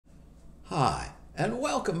Hi, and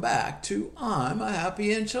welcome back to I'm a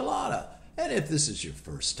Happy Enchilada. And if this is your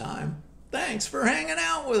first time, thanks for hanging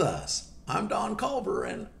out with us. I'm Don Culver,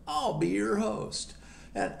 and I'll be your host.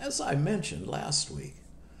 And as I mentioned last week,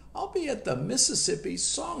 I'll be at the Mississippi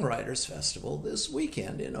Songwriters Festival this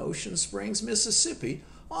weekend in Ocean Springs, Mississippi,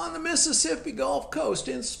 on the Mississippi Gulf Coast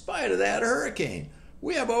in spite of that hurricane.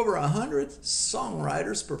 We have over 100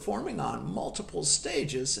 songwriters performing on multiple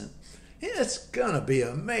stages, and it's gonna be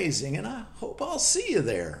amazing, and I hope I'll see you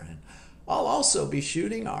there. And I'll also be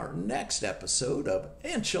shooting our next episode of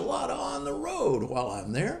Enchilada on the Road while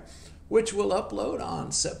I'm there, which will upload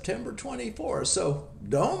on September 24th. So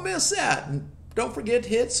don't miss that, and don't forget to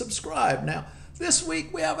hit subscribe. Now, this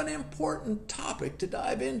week we have an important topic to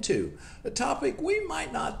dive into, a topic we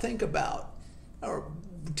might not think about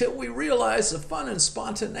until we realize the fun and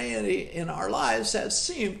spontaneity in our lives has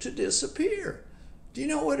seemed to disappear. Do you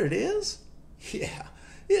know what it is? Yeah,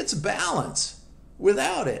 it's balance.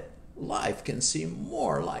 Without it, life can seem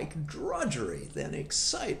more like drudgery than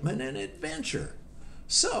excitement and adventure.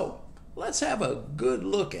 So, let's have a good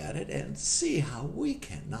look at it and see how we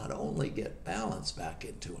can not only get balance back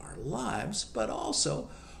into our lives, but also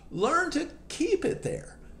learn to keep it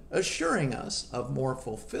there, assuring us of more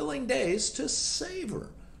fulfilling days to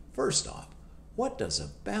savor. First off, what does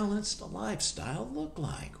a balanced lifestyle look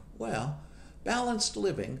like? Well, balanced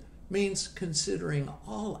living means considering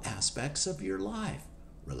all aspects of your life: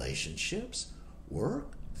 relationships,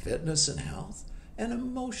 work, fitness and health, and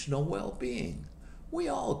emotional well-being. We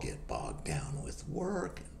all get bogged down with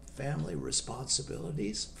work and family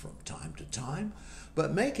responsibilities from time to time,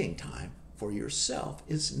 but making time for yourself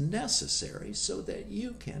is necessary so that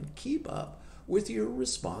you can keep up with your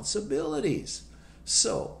responsibilities.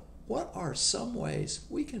 So, what are some ways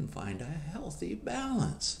we can find a healthy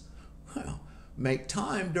balance? Well, make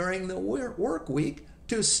time during the work week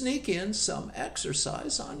to sneak in some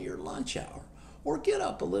exercise on your lunch hour, or get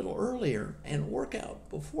up a little earlier and work out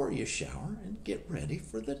before you shower and get ready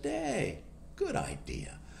for the day. Good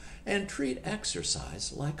idea. And treat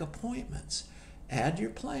exercise like appointments. Add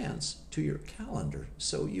your plans to your calendar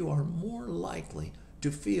so you are more likely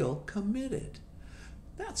to feel committed.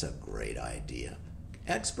 That's a great idea.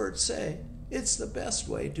 Experts say it's the best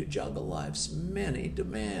way to juggle life's many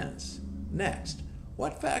demands. Next,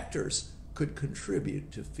 what factors could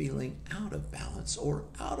contribute to feeling out of balance or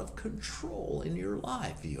out of control in your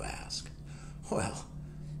life, you ask? Well,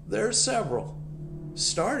 there are several.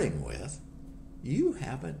 Starting with, you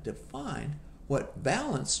haven't defined what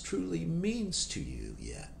balance truly means to you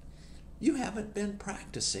yet. You haven't been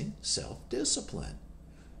practicing self-discipline.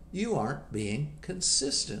 You aren't being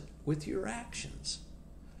consistent with your actions.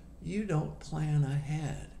 You don't plan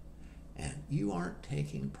ahead, and you aren't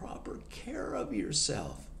taking proper care of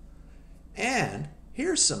yourself. And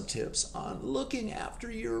here's some tips on looking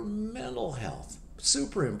after your mental health.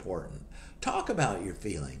 Super important. Talk about your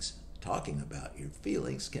feelings. Talking about your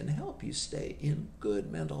feelings can help you stay in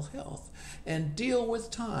good mental health and deal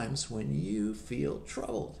with times when you feel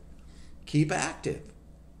troubled. Keep active.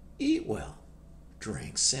 Eat well.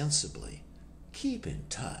 Drink sensibly. Keep in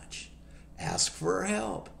touch. Ask for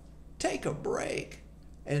help. Take a break.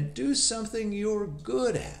 And do something you're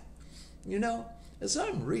good at. You know, as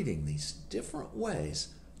I'm reading these different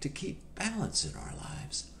ways to keep balance in our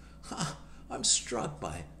lives, I'm struck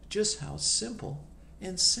by just how simple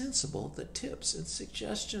and sensible the tips and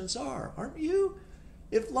suggestions are, aren't you?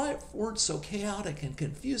 If life weren't so chaotic and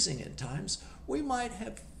confusing at times, we might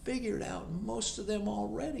have figured out most of them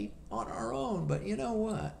already on our own. But you know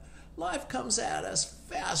what? Life comes at us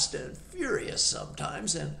fast and furious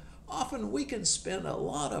sometimes, and often we can spend a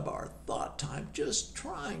lot of our thought time just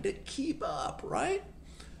trying to keep up, right?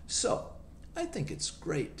 So, I think it's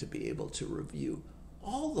great to be able to review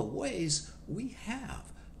all the ways we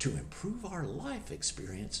have to improve our life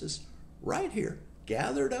experiences right here,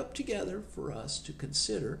 gathered up together for us to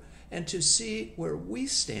consider and to see where we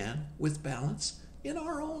stand with balance in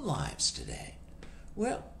our own lives today.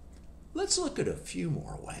 Well, let's look at a few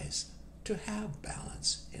more ways to have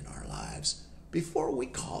balance in our lives before we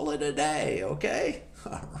call it a day, okay?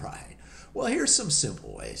 All right. Well, here's some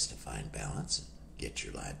simple ways to find balance and get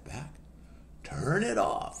your life back. Turn it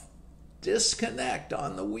off. Disconnect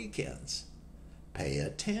on the weekends. Pay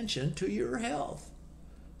attention to your health.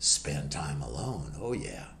 Spend time alone, oh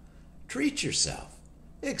yeah. Treat yourself.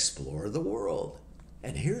 Explore the world.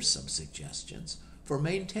 And here's some suggestions for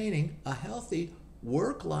maintaining a healthy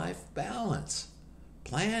work-life balance.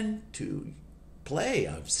 Plan to play,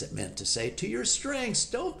 I've meant to say, to your strengths.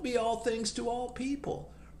 Don't be all things to all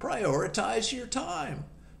people. Prioritize your time.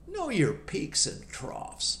 Know your peaks and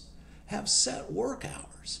troughs. Have set work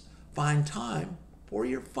hours. Find time for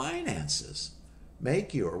your finances.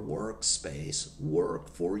 Make your workspace work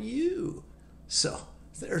for you. So,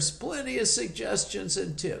 there's plenty of suggestions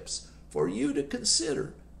and tips for you to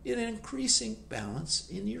consider in increasing balance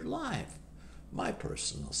in your life. My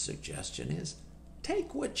personal suggestion is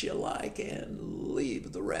take what you like and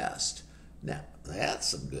leave the rest. Now, that's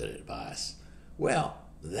some good advice. Well,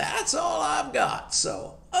 that's all I've got.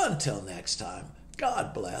 So, until next time,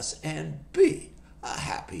 God bless and be a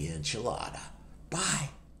happy enchilada. Bye.